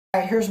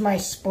Alright, here's my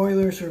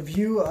spoilers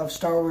review of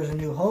Star Wars A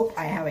New Hope.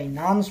 I have a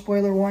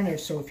non-spoiler one,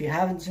 so if you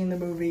haven't seen the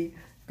movie,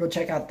 go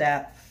check out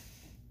that.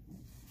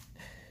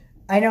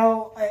 I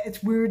know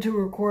it's weird to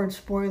record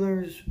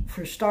spoilers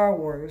for Star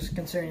Wars,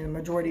 considering the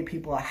majority of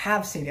people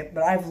have seen it,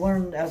 but I've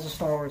learned as a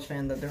Star Wars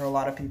fan that there are a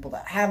lot of people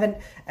that haven't,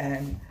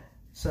 and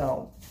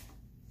so,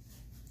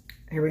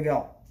 here we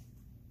go.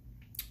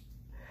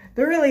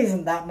 There really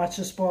isn't that much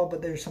to spoil,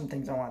 but there's some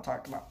things I want to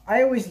talk about.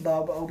 I always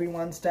love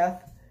Obi-Wan's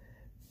death,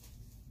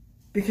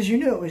 because you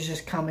knew it was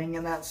just coming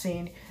in that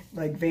scene.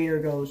 Like, Vader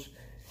goes,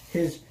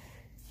 his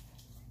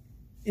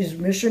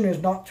mission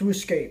is not to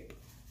escape.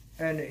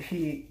 And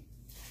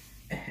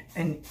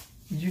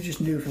you just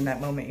knew from that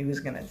moment he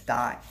was going to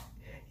die.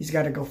 He's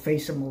got to go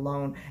face him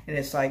alone. And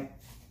it's like,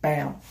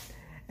 bam.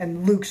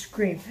 And Luke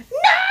screamed,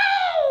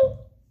 no!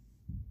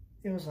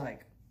 It was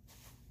like,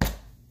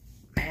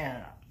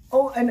 man.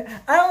 Oh, and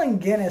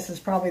Alec Guinness is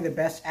probably the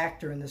best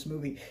actor in this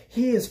movie.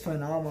 He is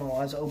phenomenal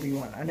as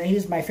Obi-Wan. I mean,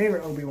 he's my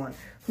favorite Obi-Wan.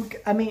 Ewan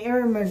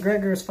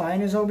McGregor is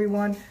fine as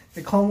Obi-Wan.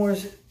 The Clone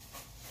Wars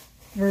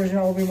version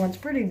of Obi-Wan's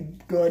pretty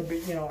good,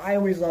 but, you know, I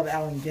always love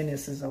Alec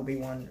Guinness as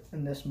Obi-Wan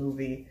in this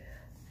movie.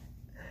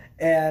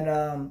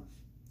 And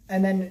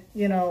then,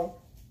 you know,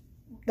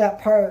 that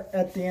part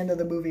at the end of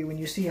the movie when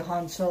you see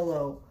Han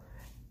Solo,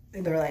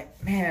 they're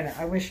like, man,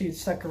 I wish he'd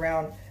stuck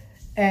around.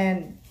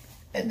 And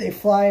they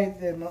fly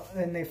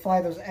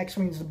those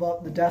X-Wings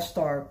above the Death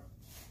Star.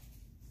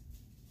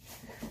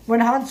 When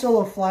Han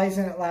Solo flies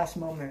in at last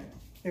moment,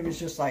 it was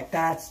just like,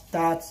 that's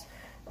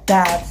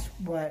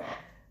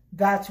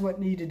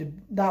what needed to,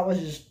 that was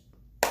just,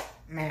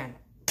 man,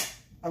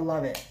 I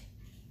love it.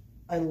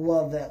 I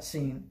love that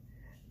scene.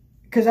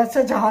 Because that's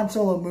such a Han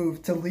Solo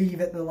move, to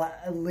leave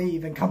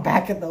and come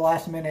back at the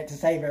last minute to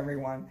save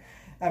everyone.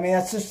 I mean,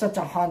 that's just such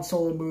a Han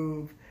Solo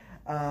move.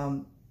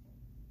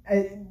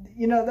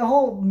 You know, the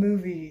whole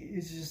movie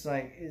is just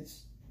like,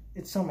 it's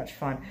so much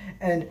fun.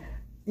 And,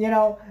 you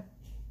know,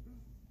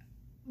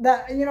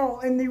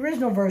 in the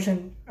original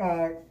version,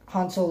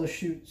 Han Solo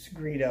shoots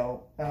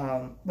Greedo,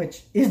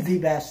 which is the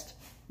best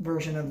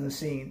version of the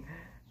scene.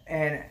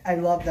 And I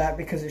love that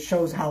because it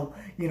shows how,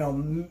 you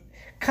know,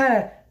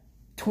 kind of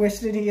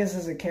twisted he is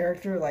as a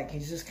character. Like,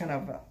 he's just kind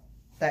of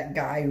that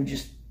guy who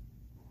just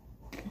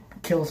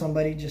kills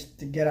somebody just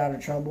to get out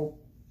of trouble.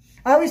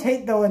 I always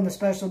hate, though, in the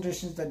special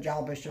editions that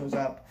Jabba shows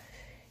up.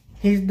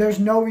 There's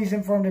no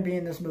reason for him to be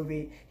in this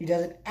movie. He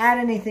doesn't add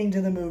anything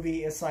to the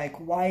movie. It's like,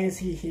 why is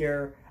he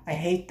here? I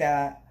hate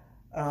that.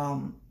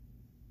 And,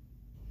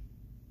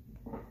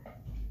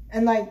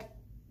 like,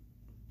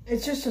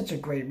 it's just such a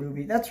great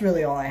movie. That's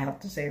really all I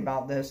have to say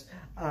about this.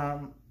 I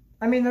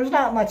mean, there's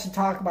not much to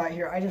talk about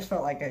here. I just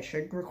felt like I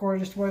should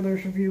record a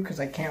spoilers review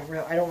because I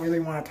don't really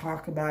want to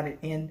talk about it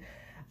in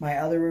my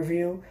other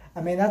review.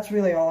 I mean, that's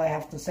really all I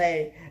have to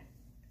say.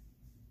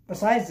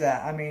 Besides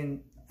that, I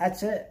mean,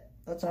 that's it.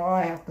 That's all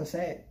I have to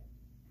say.